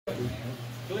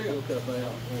Look up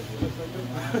out.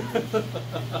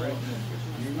 Ready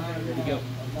to go.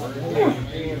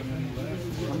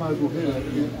 I might as well hit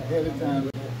it ahead of time.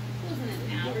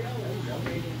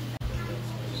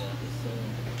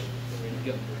 Ready to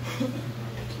go.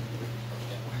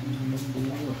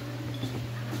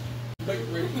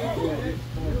 Ready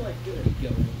to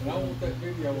go. I want that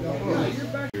video. You're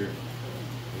back.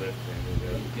 Left-handed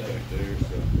back there,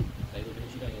 so. Hey, look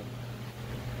at you down.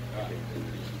 All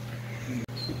right.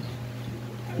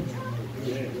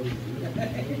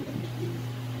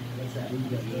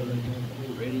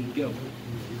 Ready to go.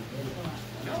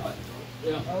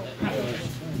 Yeah.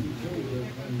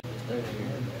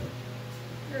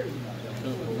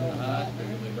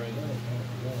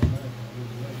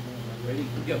 Ready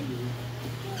to go.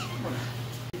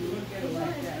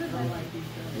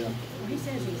 Yeah. He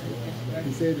says he's like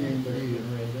He said he ain't but he is.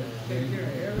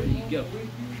 Ready to go.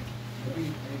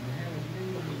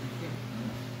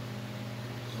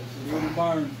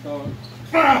 Barn start.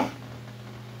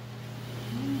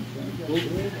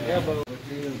 Elbow.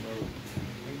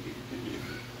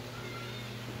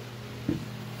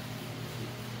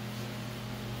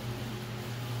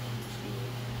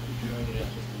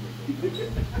 Ready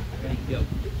to go.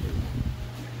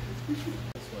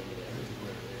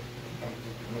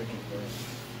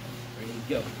 Ready to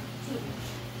go.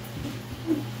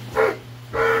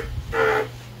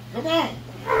 Come on!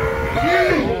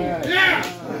 Yeah!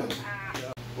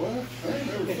 Well, I ain't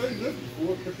never seen this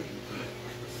before.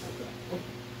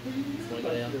 Swing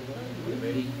it out.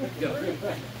 Ready to go.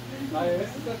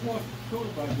 That's what's cool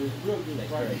about this. Real good.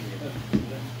 Next right here.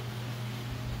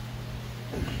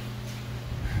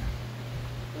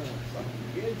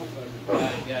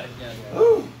 Got it.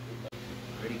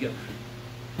 Ready to go.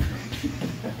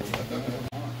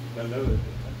 I know that.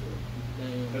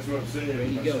 That's what I'm saying.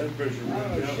 Ready to My go. blood pressure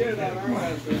runs out. Shit out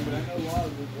Armwrestling, but I know a lot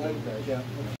of the blood pressure.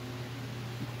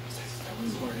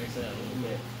 Smart next out a little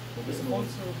bit. A little bit more.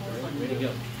 Ready to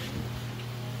go.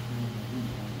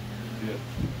 Yeah.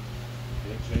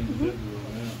 Yeah, change the rule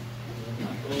now.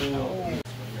 Swing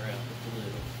her out just a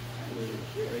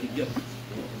little. Ready to go.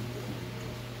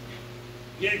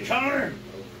 Get Connor!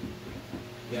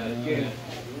 Got it. Get it.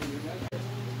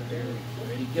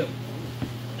 Ready to go.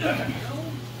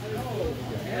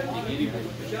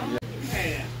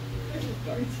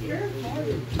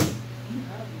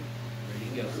 Ready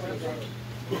to go.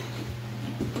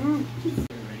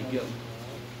 Ready to go.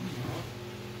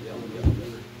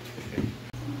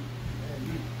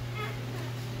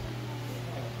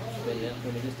 Steady up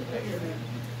for just a second.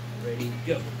 Ready to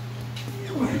go.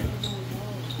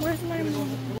 Where's my mom?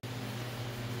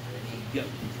 Ready to go.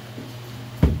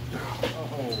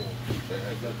 Oh, that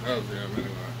was him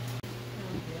anyway.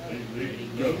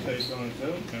 He rotates on his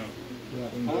own count.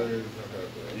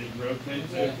 It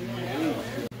rotates after you.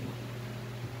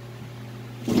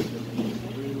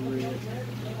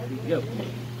 Ready to go.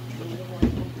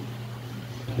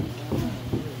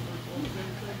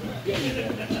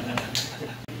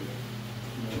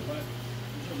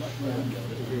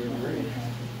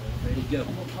 Ready to go.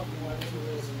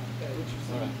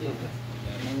 All right.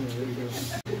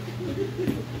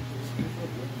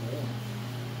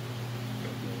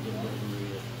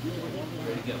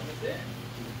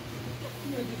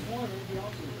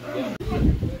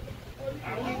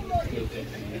 Ready to go.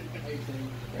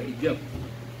 Ready to go.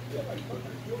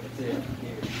 That's it.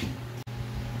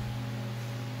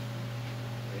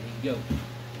 Ready to go.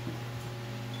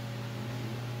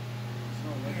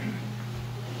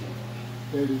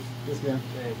 There it is. This guy.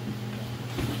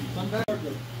 Sometimes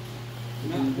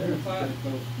not there fighting, so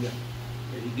Yeah.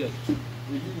 Ready to go. if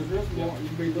you was really want,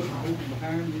 you'd be looking at people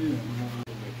behind you.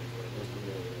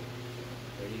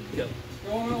 Ready to go. What's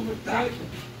going on with Tyson?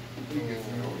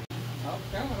 I was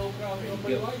kind of hoping I was going to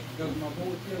be late because my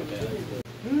boy killed the kid.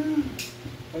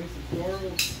 Face of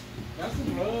squirrels. Got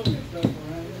some rub and stuff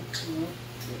around it, you know.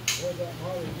 Where's that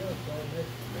Harley gun start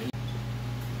next? Ready.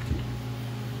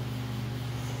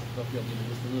 Hope y'all give it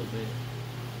just a little bit.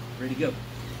 Ready to go.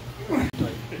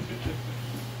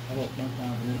 I hope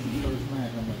sometimes when it's the first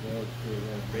match, I'm like, oh,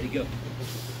 Ready to go.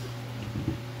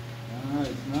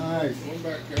 nice, nice. One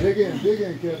back, Kevin. Dig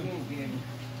in, Kevin.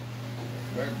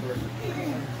 Back pressure.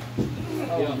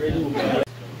 Yeah. ready to go.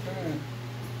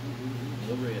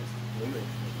 No rest. No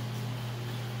rest.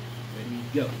 Ready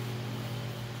to go.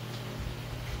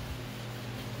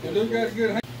 Now, Luke got a good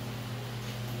hand.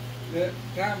 That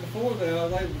time before that, I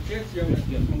was able to catch you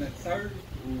on that third.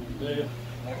 Yeah.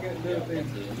 I couldn't do it then.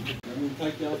 I'm going to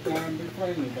take y'all time and be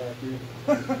friendly back here.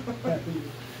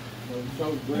 I'm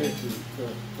so aggressive.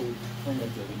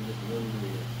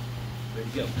 Ready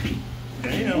to go.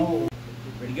 Damn.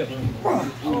 Ready, go.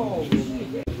 Oh, shit.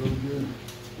 Real good.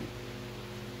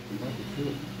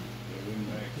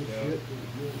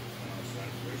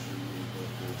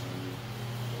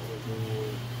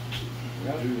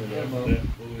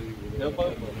 Help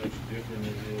up.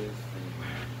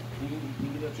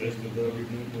 Just above your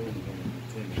nipple and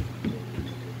 10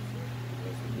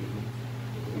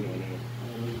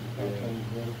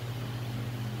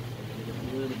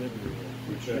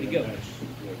 Ready, go.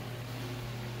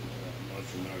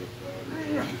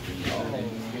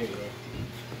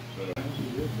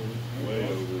 Way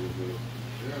over the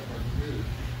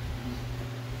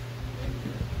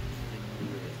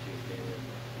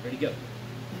Ready, go.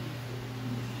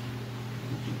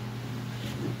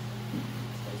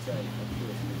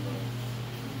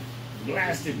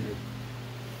 blasted.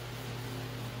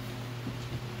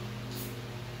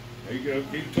 There you go.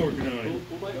 Keep torquing on it.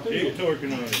 Keep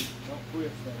torquing on it. Don't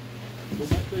quit, son. Go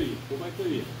back to you. Go back to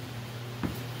you.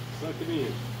 Suck it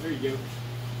in. There you go.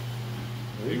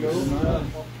 There you go.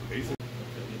 He's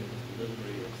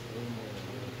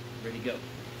Ready, go.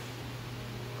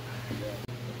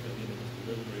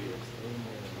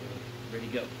 Ready,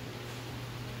 go.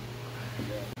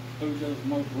 Who does the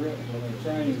most reps when they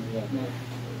train?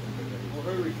 Or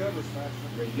who recovers faster?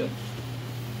 Ready, go.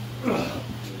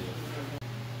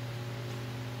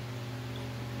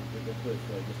 Go push,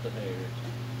 right? Just a hair.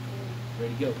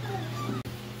 Ready, go.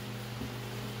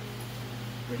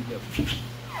 Ready, go.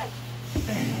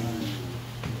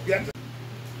 got to.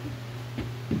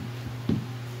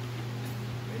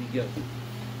 Ready, go.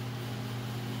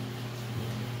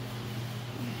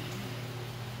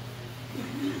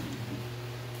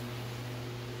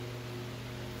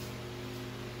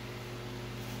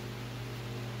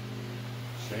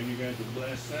 Shame you got the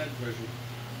blast side pressure.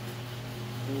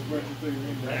 We'll pressure through your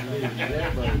index.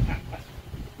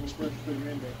 We'll pressure through your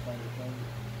index finger, son.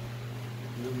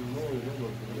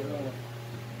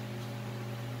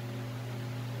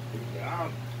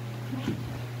 Yeah.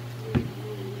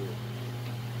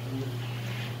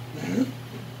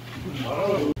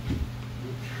 Oh.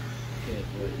 Can't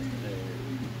wait.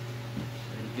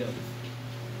 Ready, go.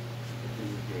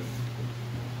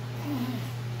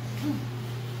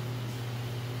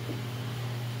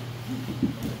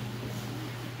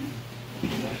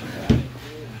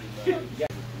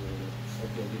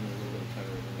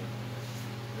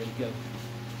 Ready, go.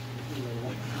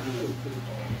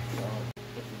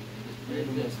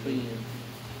 Ready, go, spin.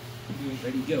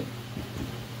 Ready, go.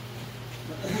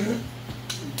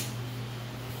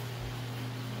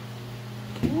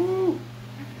 Woo!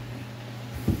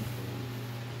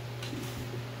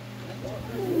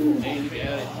 And we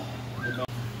got it.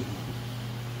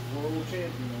 World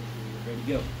champion. Ready,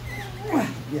 go.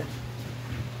 Yeah.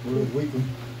 We're weakened.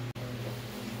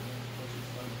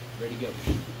 Ready, go.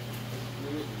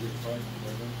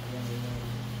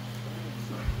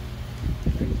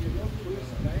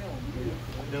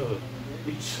 No.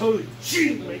 He's so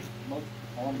cheap. He went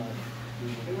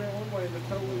one way and the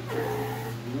totally.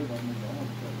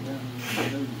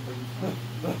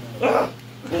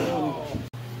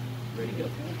 Ready, go.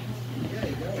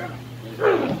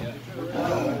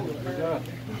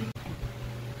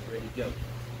 Ready, go.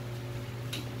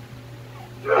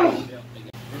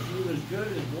 Is you as good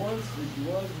as once as you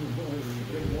was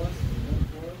once?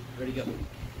 Ready, go.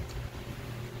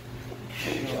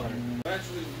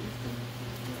 Actually,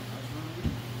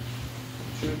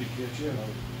 Should be catch up.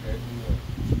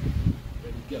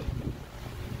 Ready, go.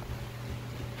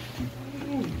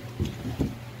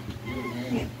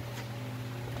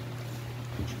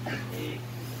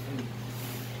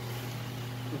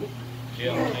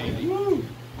 Yeah, Andy.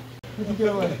 Where'd you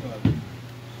go at?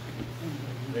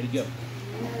 Ready, go.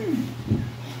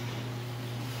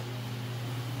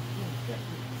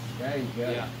 There you go.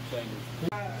 Yeah.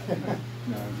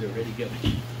 No, good. Ready, go.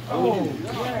 Oh,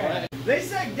 yeah. They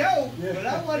said go, but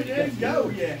I wanted to go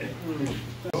yet.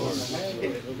 A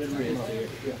little bit of rest here.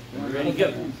 Ready,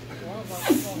 go.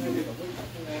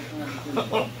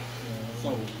 so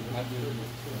I did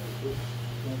it.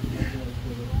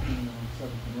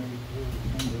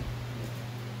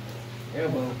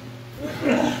 Elbow.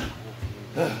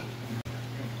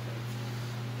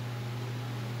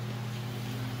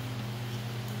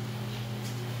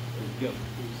 Go.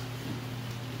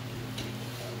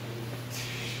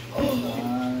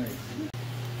 Nice.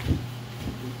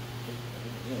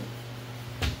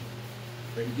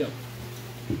 Ready, go.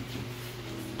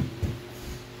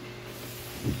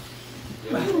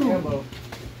 Elbow.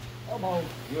 Elbow.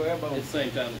 Your elbow. At the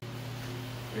same time.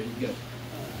 Ready, go.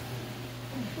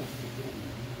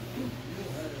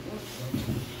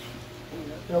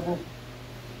 Elbow.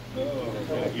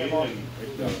 Again.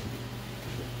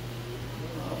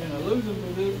 And I lose him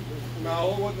with it.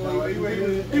 No, it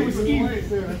wasn't. He was skinny.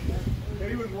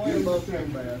 He was way above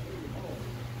him, man.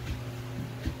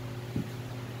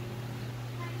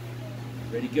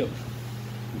 Ready, go.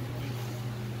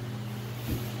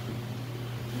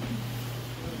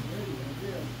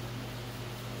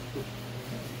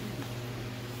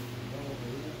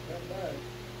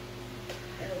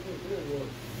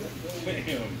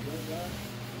 Damn.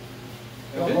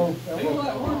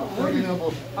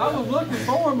 I was looking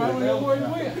for him, I don't know where he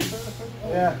went.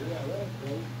 Yeah.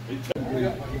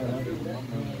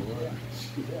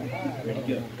 Ready,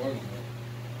 go.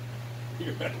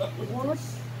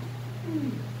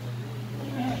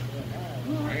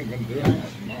 I ain't gonna do it.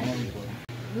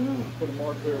 Put a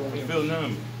marker on I feel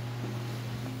numb.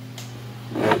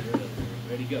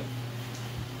 Ready, go.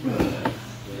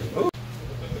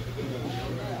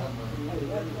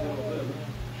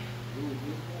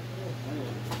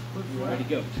 Ready,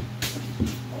 go.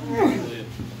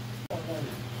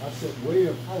 I said, way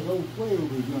up. I was way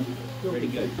over his number. Ready,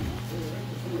 go.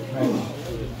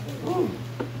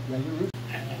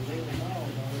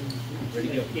 Ready,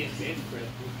 go.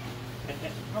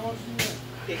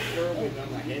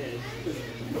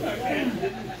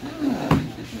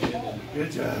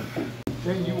 Good job.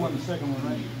 Shane, you won the second one,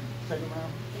 right? Second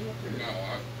round? No,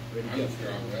 Ready, I go. just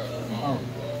dropped out.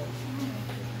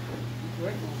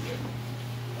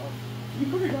 You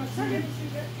could have got second.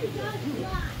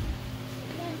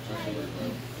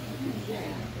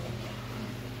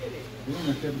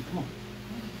 Come on.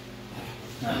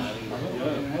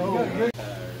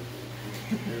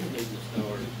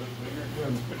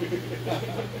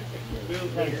 I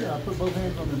put both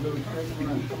hands on the moon.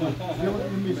 Come on. You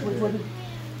want me to switch with it?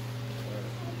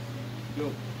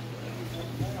 Go.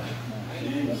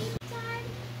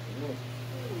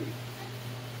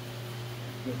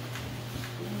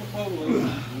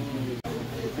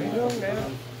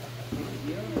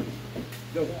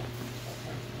 Go.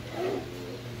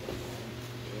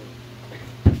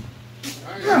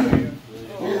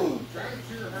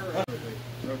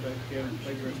 Rotate, Kevin,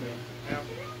 take your wrist down. Out.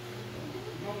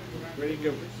 Ready,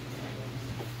 go.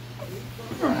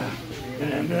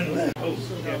 Oh,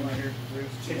 Kevin right here.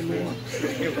 Wrist, 10 more.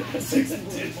 6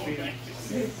 and 10 feet.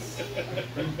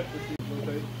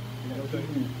 Rotate. Rotate.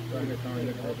 Right there,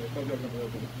 Connor. Rotate.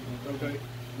 Rotate.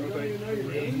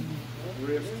 Rotate.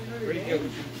 Wrist. Ready, go.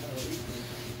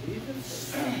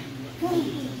 Stay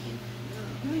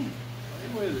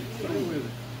with it. Stay with it.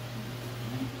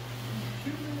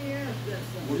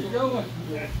 Where you going?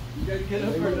 You gotta get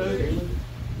up there, dude.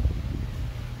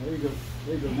 There you go.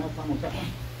 There you go. Now time on top.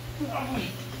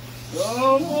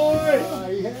 Oh, boy!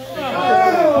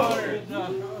 Oh!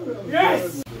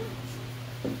 Yes!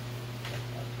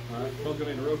 All right, both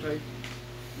gonna need to rotate.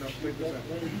 No, take this out.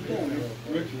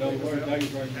 Richard, no, where the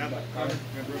day's right Out, now. Connor,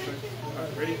 and rotate. All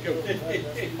right, ready, go.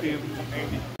 Tim,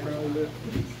 Andy, roll lift.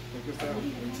 Take this out.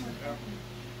 Out.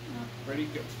 Ready,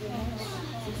 go.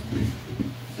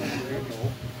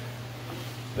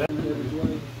 Kevin's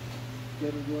way.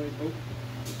 Kevin's way. Oh,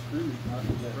 screw.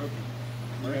 Broken.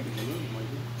 Might have to get in,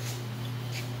 maybe.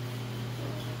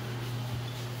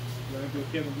 Gotta go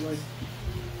Kevin's way.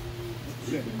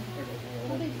 Sit.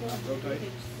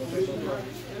 Rotate. Rotate on the right.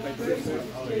 Take the wrist out.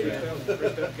 Wrist out.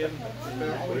 Wrist out, Kevin.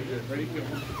 Wrist out. Ready, go.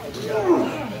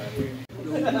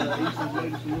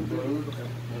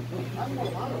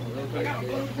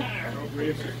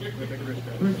 Wrist. Take a wrist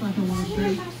out. First lap, I want to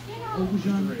straight.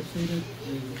 Overjump, straight up.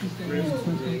 Ready, go.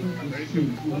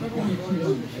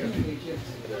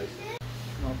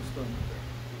 Off the stomach.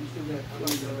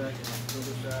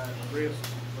 Wrist.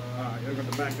 You're going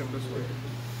to back up this way.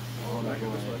 Back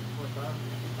up this way.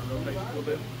 Rotate a little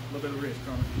bit of wrist,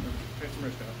 Connor. Take some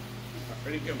wrist out.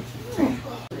 Ready, go.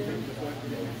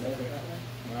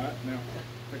 All right, now,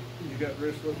 you got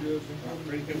wrist real good.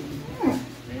 Ready, go.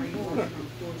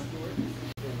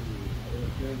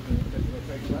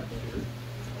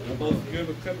 We're both good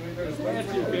with cutting these.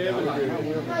 That's you, Kevin.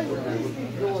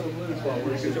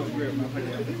 Get your grip. I'll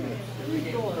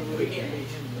take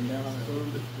it out.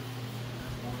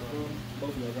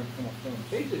 Both of you are going to come off thumbs.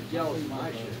 He's just jealous of my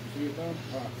shit. See your thumb?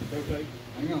 All right, rotate.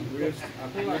 Hang on. Wrist. I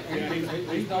feel like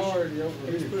he's already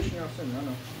over He's here. pushing out center, I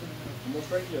know. I'm going to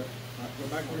straighten you up. All right, go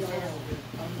back to the center.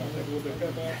 Take a little bit of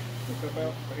cup out. Cup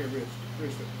out. Right here, wrist.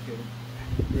 Wrist it, Kevin.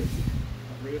 Wrist.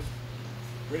 Wrist.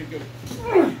 Ready, go.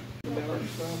 Come down on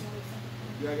your thumb.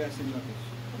 Yeah, I got some knuckles.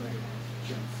 Right here.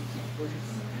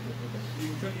 You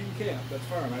can cap. That's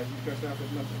fine. Right? You can cut out those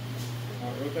knuckles.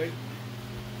 All right, rotate.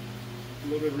 A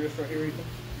little bit of wrist right here, Ethan. A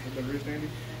little bit of wrist, Andy.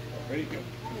 Ready, go.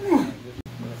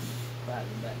 back.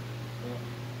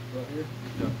 Right here.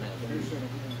 Jump down. Here's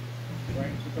center. Right,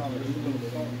 you call it just a little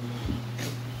bit. Alright.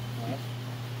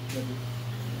 A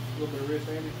little bit of wrist,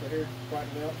 Andy, right here.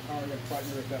 Flatten it out. I already got to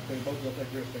flatten your wrist out. Both of you take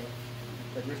wrist out.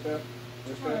 Take wrist out.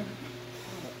 Wrist out.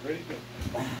 Ready? Go.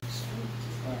 Alright.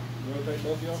 Rotate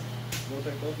both of y'all.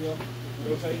 Rotate both of y'all.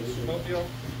 Rotate both of y'all.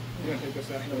 You're gonna take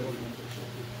this out.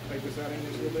 Take this out in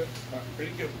just a little bit. Alright,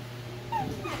 ready? Go.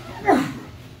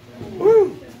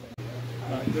 Woo!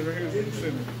 Alright, over here is the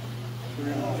center.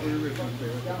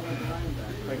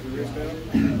 Take the wrist out.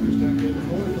 Wrist out.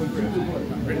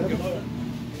 Ready to go.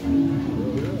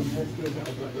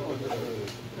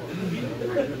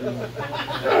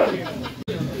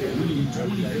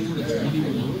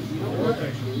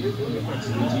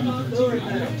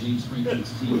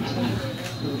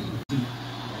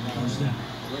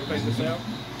 Rotate this out.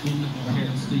 In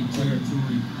Ohio State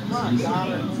territory.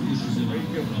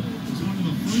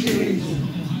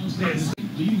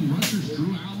 Leading rushers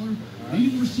Drew Aller,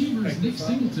 leading receivers Nick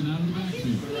Singleton out of the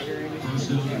backfield. First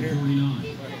down at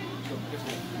 49.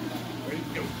 Ready,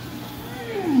 go.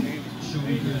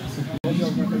 Showing pass.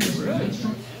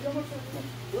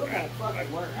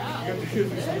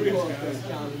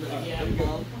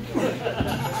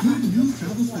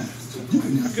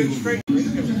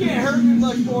 You can't hurt me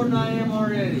much more than I am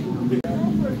already. Now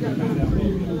I'm going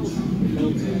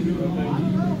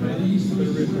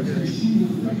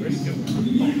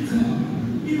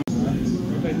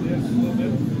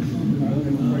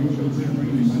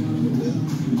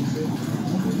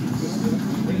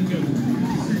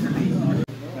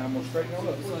to straighten on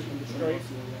up.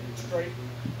 Straight,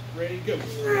 ready, go.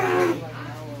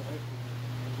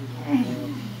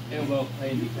 Elbow,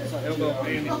 Andy. Elbow,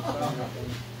 Andy.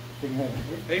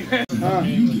 Amen.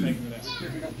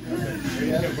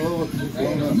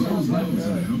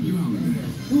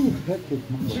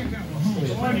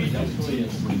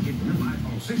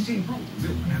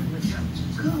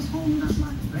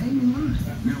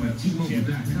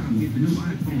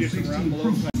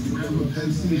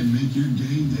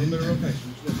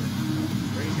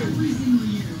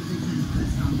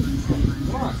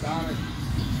 Come on, Connor.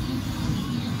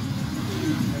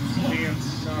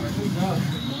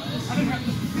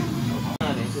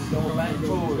 Just going back and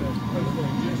forward.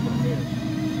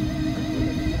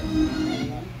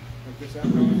 This out,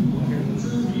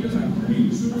 this out.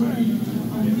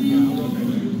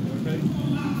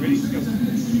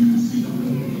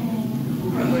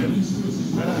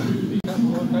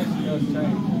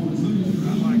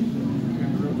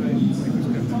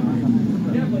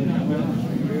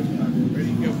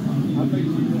 Ready, go.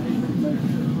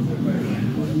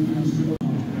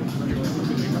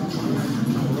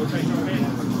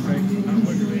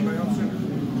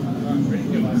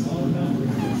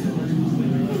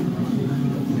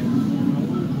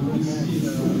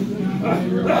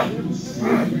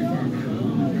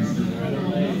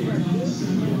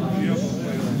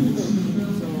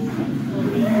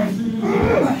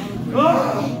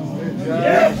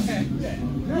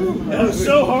 That was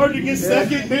so hard to get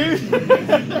second, dude.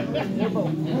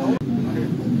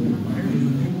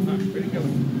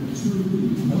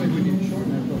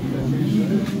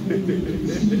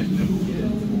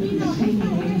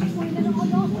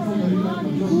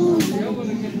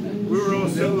 We were all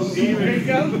so even.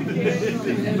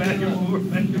 Back and forth,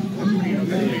 back and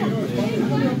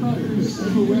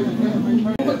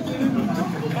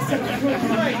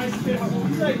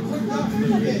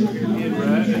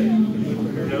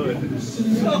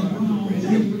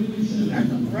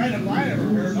Right in line over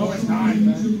here. No, it's not.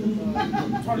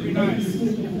 It's hard to be nice.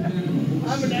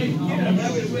 I'm an 8 kid. I'm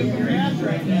going to whip your ass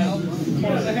right now.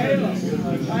 For the halo.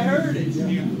 I heard it.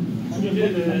 You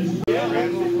did it. Yeah.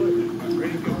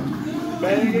 Ready to go.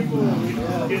 Bang and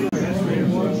forth. Get it. That's right.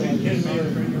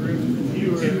 You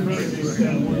were in front of me with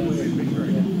that one.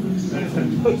 That's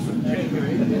supposed to be.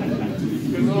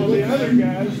 Because all the other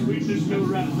guys, we just go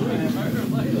right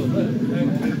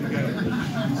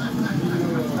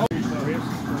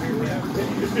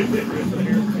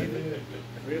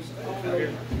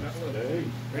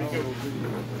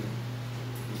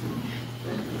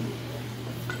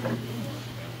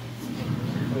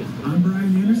I'm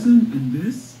Brian Anderson, and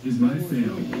this is my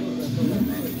family.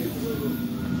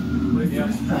 My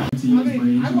first priority is my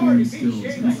engineering skills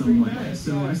in some way,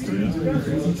 so I started doing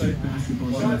crazy trick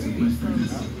basketball shots with my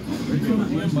friends. I call it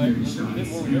legendary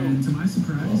shots, and to my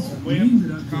surprise, we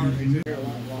ended up getting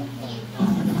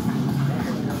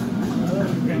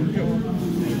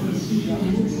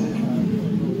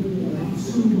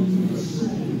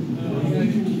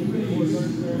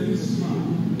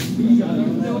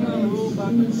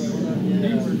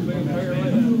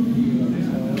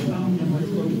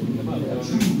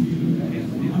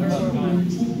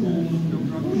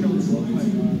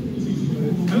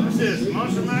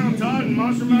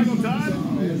Monster Michael Todd.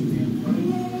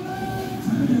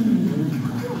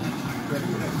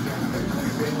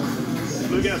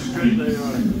 Look how straight they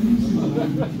are.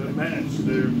 The match,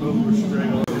 they're both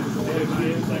straight on.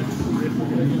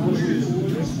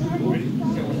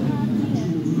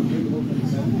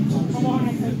 Come on.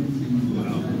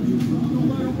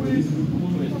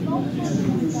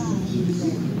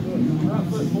 Right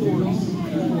foot forward.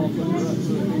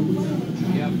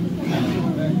 Yep.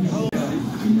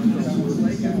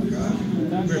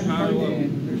 Very powerful.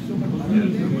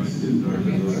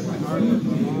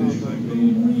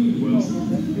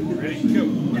 Ready, go.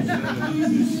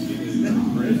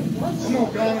 Come on,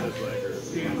 Connor.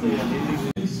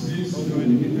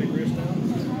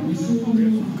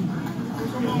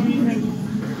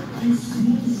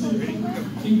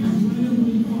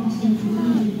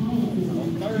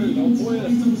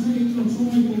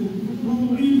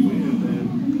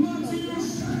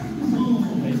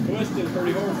 He's twisted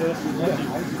pretty hard, Dustin.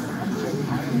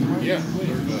 Yeah.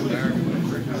 That's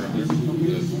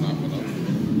not what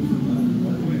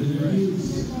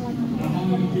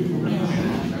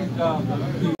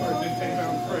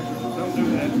Don't do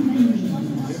that.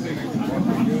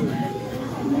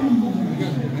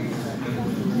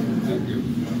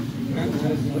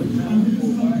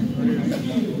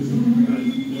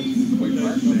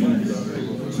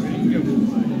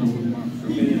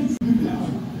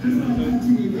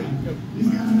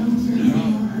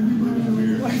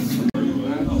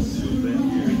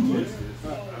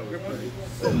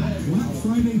 Black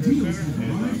Friday deals have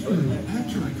arrived early at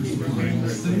Tractor Supply.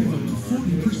 Save up to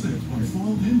 40% on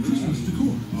fall and Christmas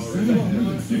decor.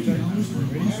 $750 for a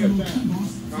Buffalo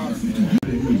T-Boss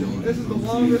 550. This is the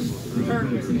longest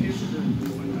tournament in history.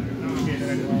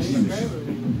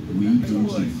 We do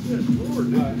cheese.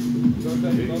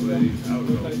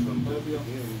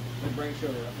 Bring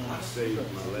shoulder up. I saved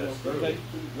my last throw. Rotate.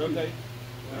 Rotate.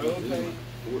 Rotate.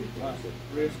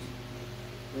 Wrist.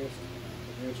 Wrist.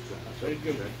 Ready to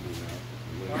go.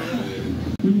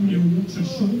 When you watch a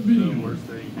short video The worst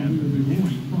thing on the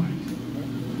right bike,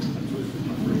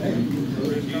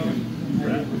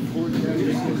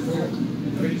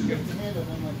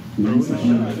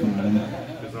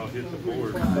 Because I'll hit the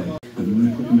board. I'm not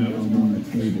putting my elbow on the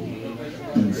table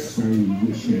and so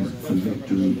wishing for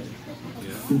victory.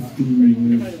 15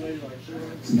 years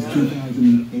since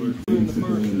 2008. In the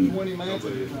first 20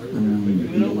 matches. Around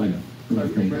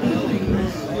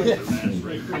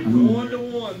the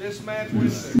 1-1. This match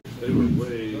wins. They were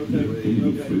way.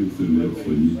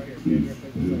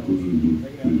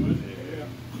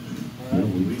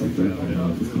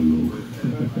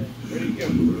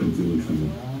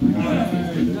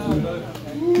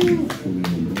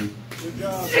 Good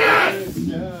job.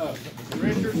 Yes!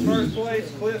 Richard's first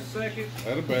place, Cliff second,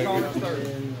 Had a bag. Connor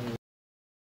third.